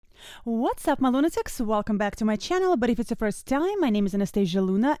What's up, my lunatics? Welcome back to my channel, but if it's your first time, my name is Anastasia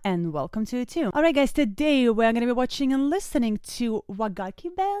Luna, and welcome to it too. Alright guys, today we're gonna be watching and listening to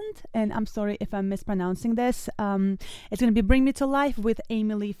Wagakki band, and I'm sorry if I'm mispronouncing this. It's gonna be Bring Me to Life with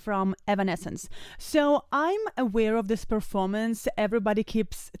Emily from Evanescence. So I'm aware of this performance. Everybody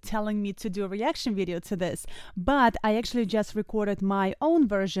keeps telling me to do a reaction video to this, but I actually just recorded my own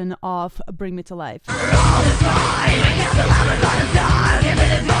version of Bring Me to Life.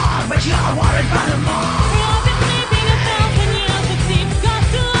 But you're worried about the more. I've been sleeping 1,000 years, it seems. Got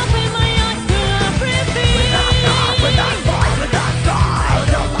to open my eyes to everything. Without thought, without voice, without style,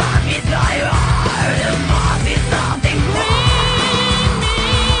 don't let me die hard. There must be something wrong. Bring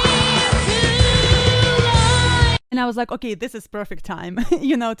me to life. And I was like, okay, this is perfect time,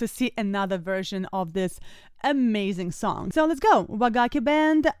 to see another version of this amazing song. So let's go. Wagakki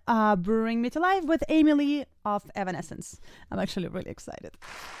band, Bring Me to Life with Emily of Evanescence. I'm actually really excited.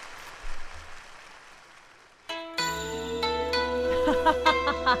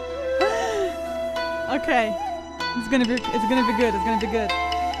 Okay, it's gonna be good. It's gonna be good.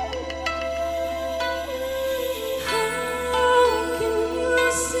 How can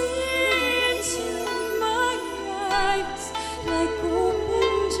you see into my eyes like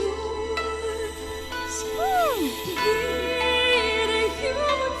open doors? Leading you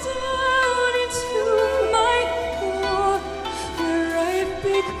down into my core, where I've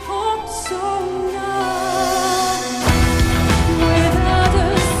become so numb. Without a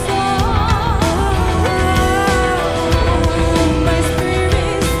song, my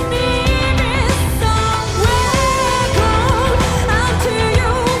spirit's somewhere gone until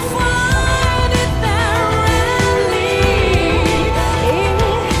you find it there and leave it back.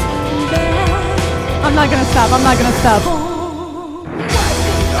 I'm not gonna stop.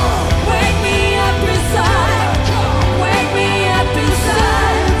 Wake me up inside. Wake me up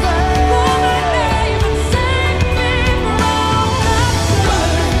inside. Call my name and save me from after.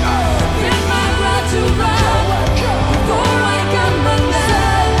 Fill my blood to run before I come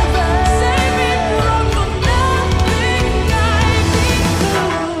undone. Save me from the nothing I've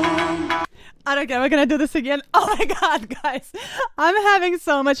become. I don't care, we're gonna do this again. Oh my god, guys, I'm having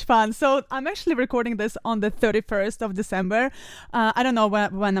so much fun. So I'm actually recording this on the 31st of December. I don't know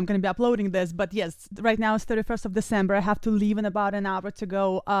when I'm gonna be uploading this, but yes, right now it's 31st of December. I have to leave in about an hour to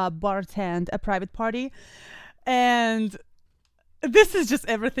go bartend a private party, and this is just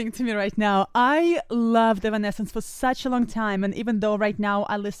everything to me right now. I loved Evanescence for such a long time, and even though right now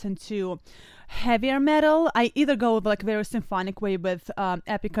I listen to heavier metal, I either go with like very symphonic way with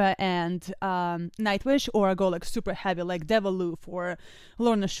Epica and Nightwish, or I go like super heavy like Deviloof or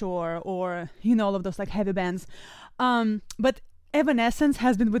Lorna Shore, or all of those like heavy bands. But Evanescence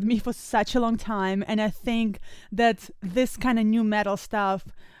has been with me for such a long time, and I think that this kind of new metal stuff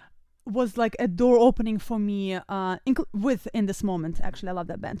was like a door opening for me in this moment. Actually, I love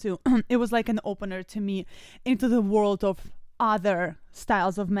that band too. It was like an opener to me into the world of other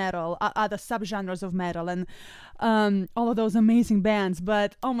styles of metal, other subgenres of metal, and all of those amazing bands.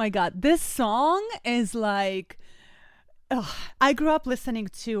 But oh my god, this song is like, I grew up listening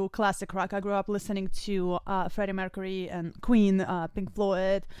to classic rock. I grew up listening to Freddie Mercury and Queen, Pink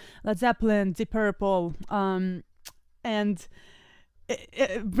Floyd, Led Zeppelin, Deep Purple, and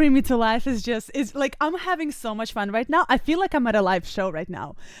Bring Me to Life is like, I'm having so much fun right now. I feel like I'm at a live show right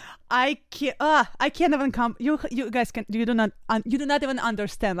now. I can't even come. You guys you do not even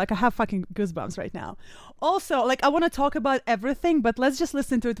understand. Like, I have fucking goosebumps right now. Also, like, I want to talk about everything, but let's just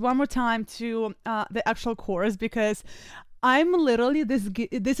listen to it one more time to the actual chorus, because I'm literally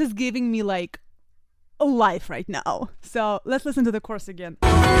this is giving me like a life right now. So let's listen to the chorus again.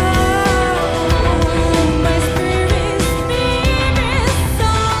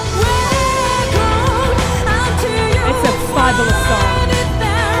 It's a fabulous song.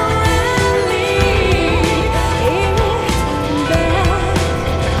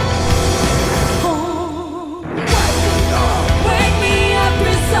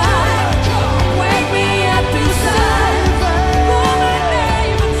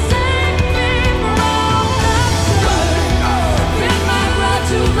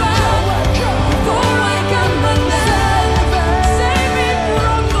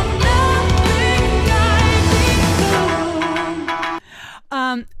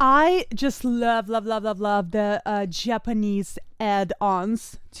 I just love the Japanese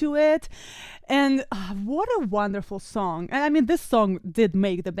add-ons to it, and what a wonderful song. And I mean, this song did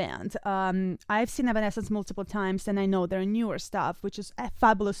make the band. I've seen Evanescence multiple times, and I know their newer stuff, which is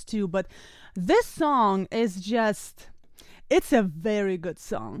fabulous too, but this song is just, it's a very good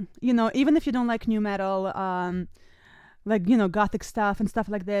song. Even if you don't like new metal, like, you know, gothic stuff and stuff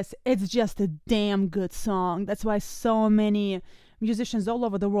like this. It's just a damn good song. That's why so many musicians all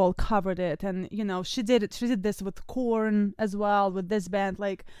over the world covered it. And, you know, she did this with Korn as well, with this band.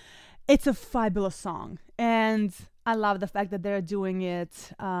 Like, it's a fabulous song. And I love the fact that they're doing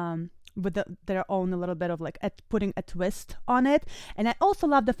it with their own a little bit of like putting a twist on it. And I also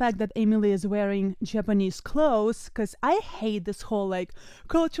love the fact that Emily is wearing Japanese clothes, because I hate this whole like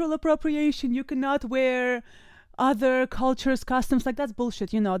cultural appropriation. You cannot wear other cultures' customs. Like, that's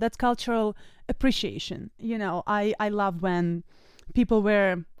bullshit, you know. That's cultural appreciation. You know, I love when people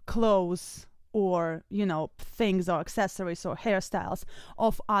wear clothes or, you know, things or accessories or hairstyles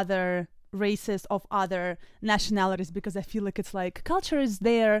of other races, of other nationalities, because I feel like it's like culture is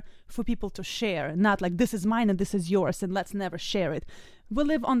there for people to share, not like this is mine and this is yours and let's never share it. We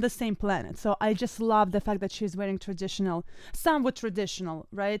live on the same planet. So I just love the fact that she's wearing traditional, somewhat traditional,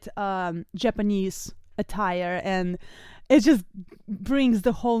 right, Japanese attire, and it just brings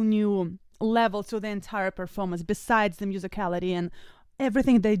the whole new level to the entire performance, besides the musicality and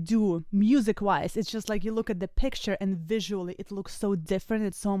everything they do music wise. It's just like you look at the picture and visually it looks so different.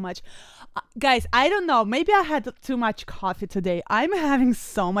 It's so much guys, I don't know, maybe I had too much coffee today. I'm having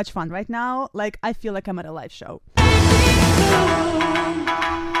so much fun right now. Like, I feel like I'm at a live show.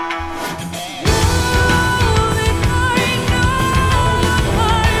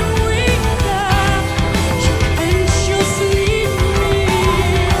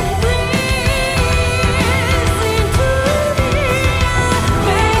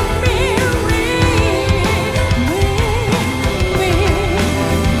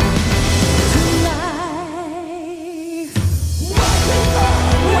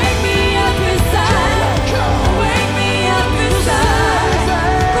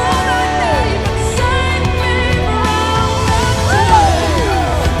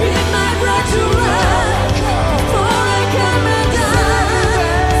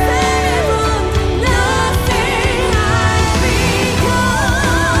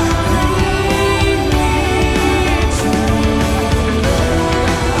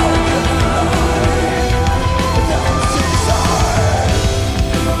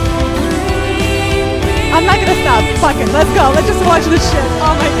 I'm not gonna stop. Fuck it. Let's go. Let's just watch this shit.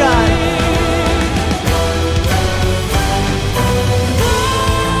 Oh my god.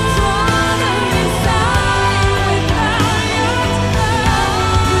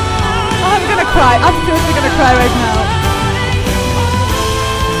 Oh, I'm gonna cry. I'm seriously gonna cry right now.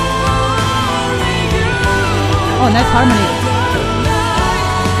 Oh, nice harmony.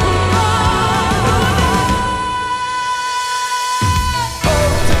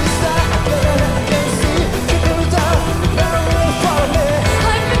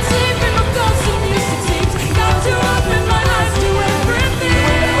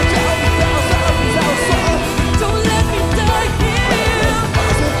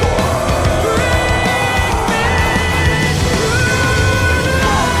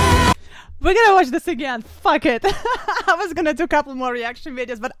 We're gonna watch this again. Fuck it. I was gonna do a couple more reaction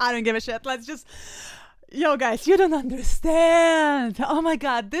videos, but I don't give a shit. Let's just... Yo, guys, you don't understand. Oh my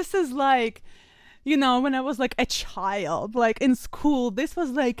god, this is like... You know, when I was like a child, like in school, this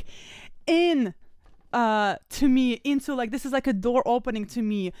was like to me, into like... This is like a door opening to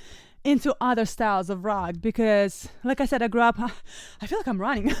me into other styles of rock, because like I said, I grew up... I feel like I'm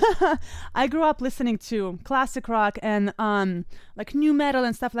running. I grew up listening to classic rock, and like new metal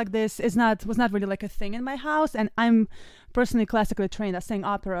and stuff like this was not really like a thing in my house. And I'm personally classically trained. I sang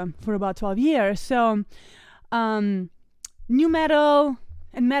opera for about 12 years. So new metal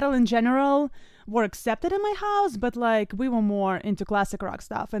and metal in general were accepted in my house, but like we were more into classic rock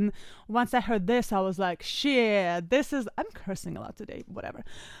stuff. And once I heard this, I was like, shit, this is... I'm cursing a lot today, whatever.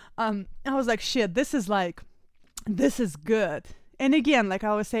 I was like, shit, this is good. And again, like I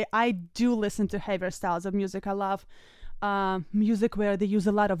always say, I do listen to heavier styles of music. I love music where they use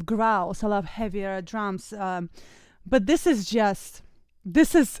a lot of growls. I love heavier drums. But this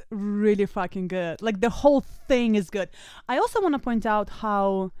is really fucking good. Like, the whole thing is good. I also want to point out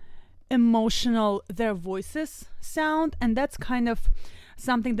how emotional their voices sound, and that's kind of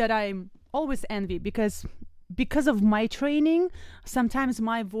something that I always envy, because of my training, sometimes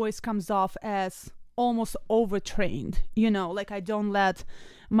my voice comes off as almost overtrained, you know, like I don't let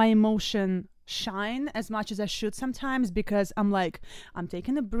my emotion shine as much as I should sometimes, because I'm like, I'm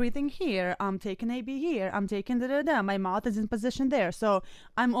taking a breathing here, I'm taking AB here, I'm taking da-da-da, my mouth is in position there, so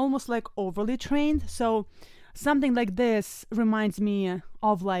I'm almost like overly trained. So something like this reminds me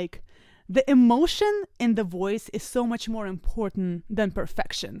of like, the emotion in the voice is so much more important than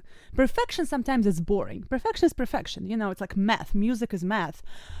perfection. Perfection sometimes is boring. Perfection is perfection. You know, it's like math. Music is math.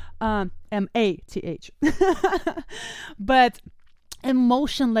 Math. But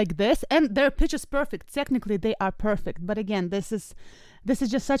emotion like this, and their pitch is perfect. Technically, they are perfect. But again, this is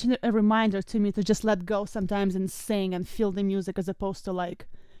just such a reminder to me to just let go sometimes and sing and feel the music, as opposed to like,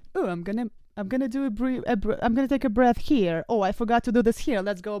 oh, I'm gonna do I'm gonna take a breath here. Oh, I forgot to do this here.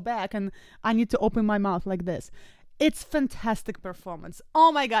 Let's go back, and I need to open my mouth like this. It's fantastic performance.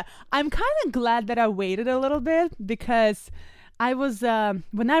 Oh my god, I'm kind of glad that I waited a little bit, because I was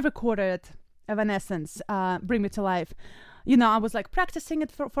when I recorded Evanescence, Bring Me to Life. I was like practicing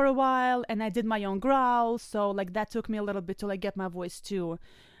it for a while, and I did my own growl. So like that took me a little bit to like get my voice to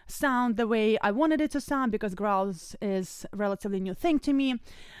sound the way I wanted it to sound, because growls is a relatively new thing to me.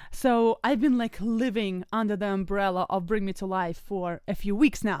 So I've been like living under the umbrella of Bring Me to Life for a few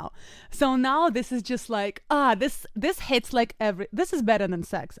weeks now. So now this is just like, this hits like this is better than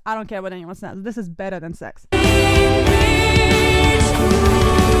sex. I don't care what anyone says. This is better than sex.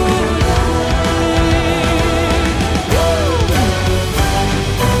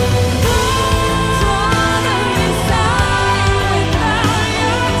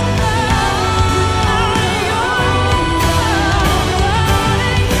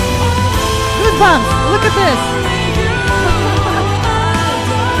 Goosebumps! Look at this!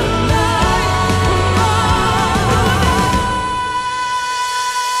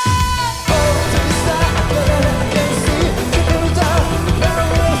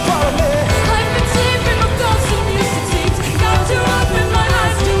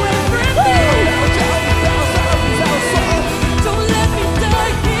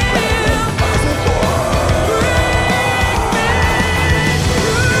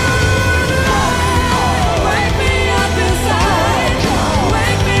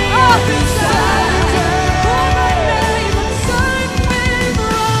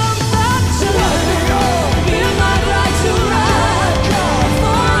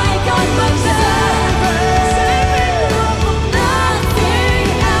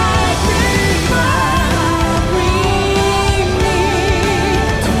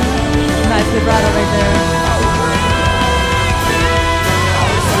 Vibrato right there.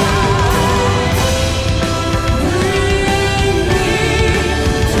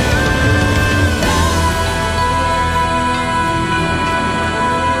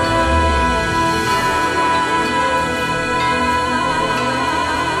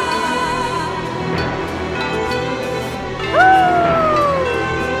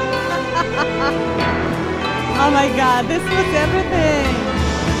 Oh my god, this was everything.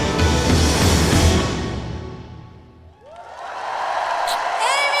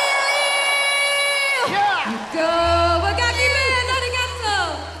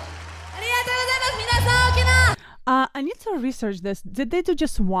 I need to research this. Did they do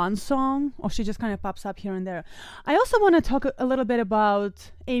just one song, or she just kind of pops up here and there? I also want to talk a little bit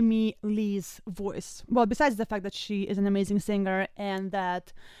about Amy Lee's voice. Well, besides the fact that she is an amazing singer and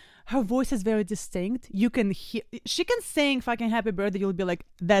that her voice is very distinct, you can hear, she can sing fucking Happy Birthday, you'll be like,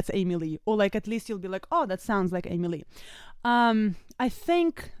 that's Amy Lee. Or like, at least you'll be like, oh, that sounds like Amy Lee. I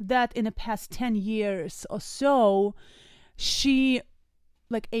think that in the past 10 years or so, she,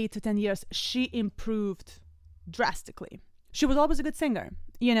 like 8 to 10 years, she improved drastically. She was always a good singer,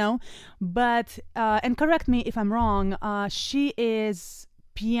 but and correct me if I'm wrong, she is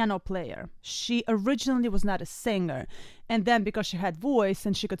piano player. She originally was not a singer, and then because she had voice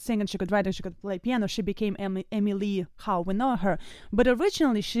and she could sing and she could write and she could play piano, she became Amy Lee, how we know her. But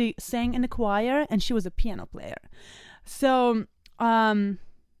originally she sang in the choir and she was a piano player. So when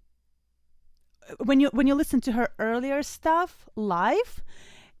you listen to her earlier stuff live,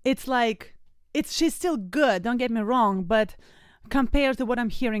 it's like she's still good, don't get me wrong, but compared to what I'm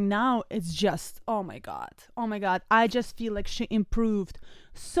hearing now, it's just, oh my god, I just feel like she improved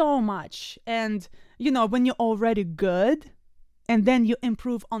so much. And when you're already good and then you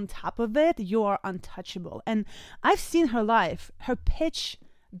improve on top of it, you are untouchable. And I've seen her live. Her pitch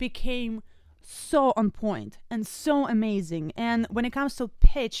became so on point and so amazing. And when it comes to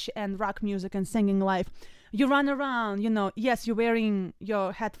pitch and rock music and singing live, you run around, yes, you're wearing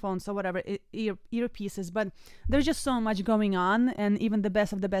your headphones or whatever, earpieces, but there's just so much going on. And even the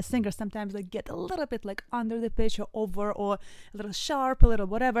best of the best singers sometimes they get a little bit like under the pitch or over, or a little sharp, a little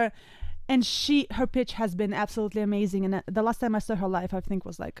whatever. And her pitch has been absolutely amazing. And the last time I saw her live, I think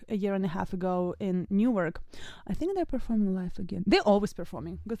was like a year and a half ago in Newark. I think they're performing live again. They're always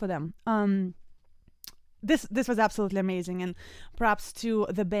performing. Good for them. This was absolutely amazing, and props to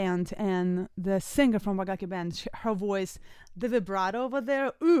the band and the singer from Wagakki band. Her voice, the vibrato over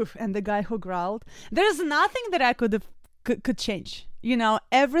there, oof, and the guy who growled. There's nothing that I could change. You know,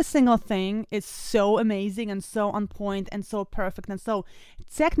 every single thing is so amazing and so on point and so perfect and so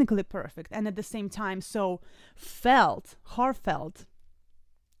technically perfect and at the same time so heartfelt.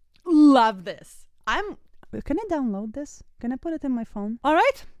 Love this. Can I download this? Can I put it in my phone? All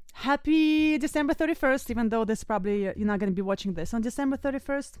right. Happy December 31st, even though this probably you're not going to be watching this on December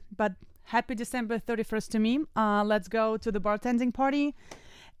 31st, but happy December 31st to me. Let's go to the bartending party.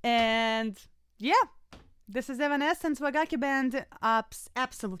 And yeah, this is Evanescence Wagakki band.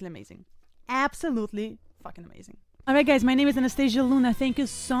 Absolutely amazing. Absolutely fucking amazing. Alright guys, my name is Anastasia Luna. Thank you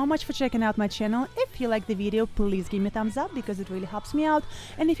so much for checking out my channel. If you like the video, please give me a thumbs up because it really helps me out.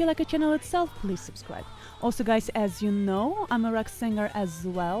 And if you like the channel itself, please subscribe. Also guys, as you know, I'm a rock singer as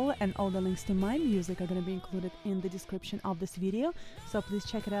well, and all the links to my music are going to be included in the description of this video. So please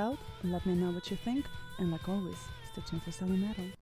check it out and let me know what you think. And like always, stay tuned for Selling Metal.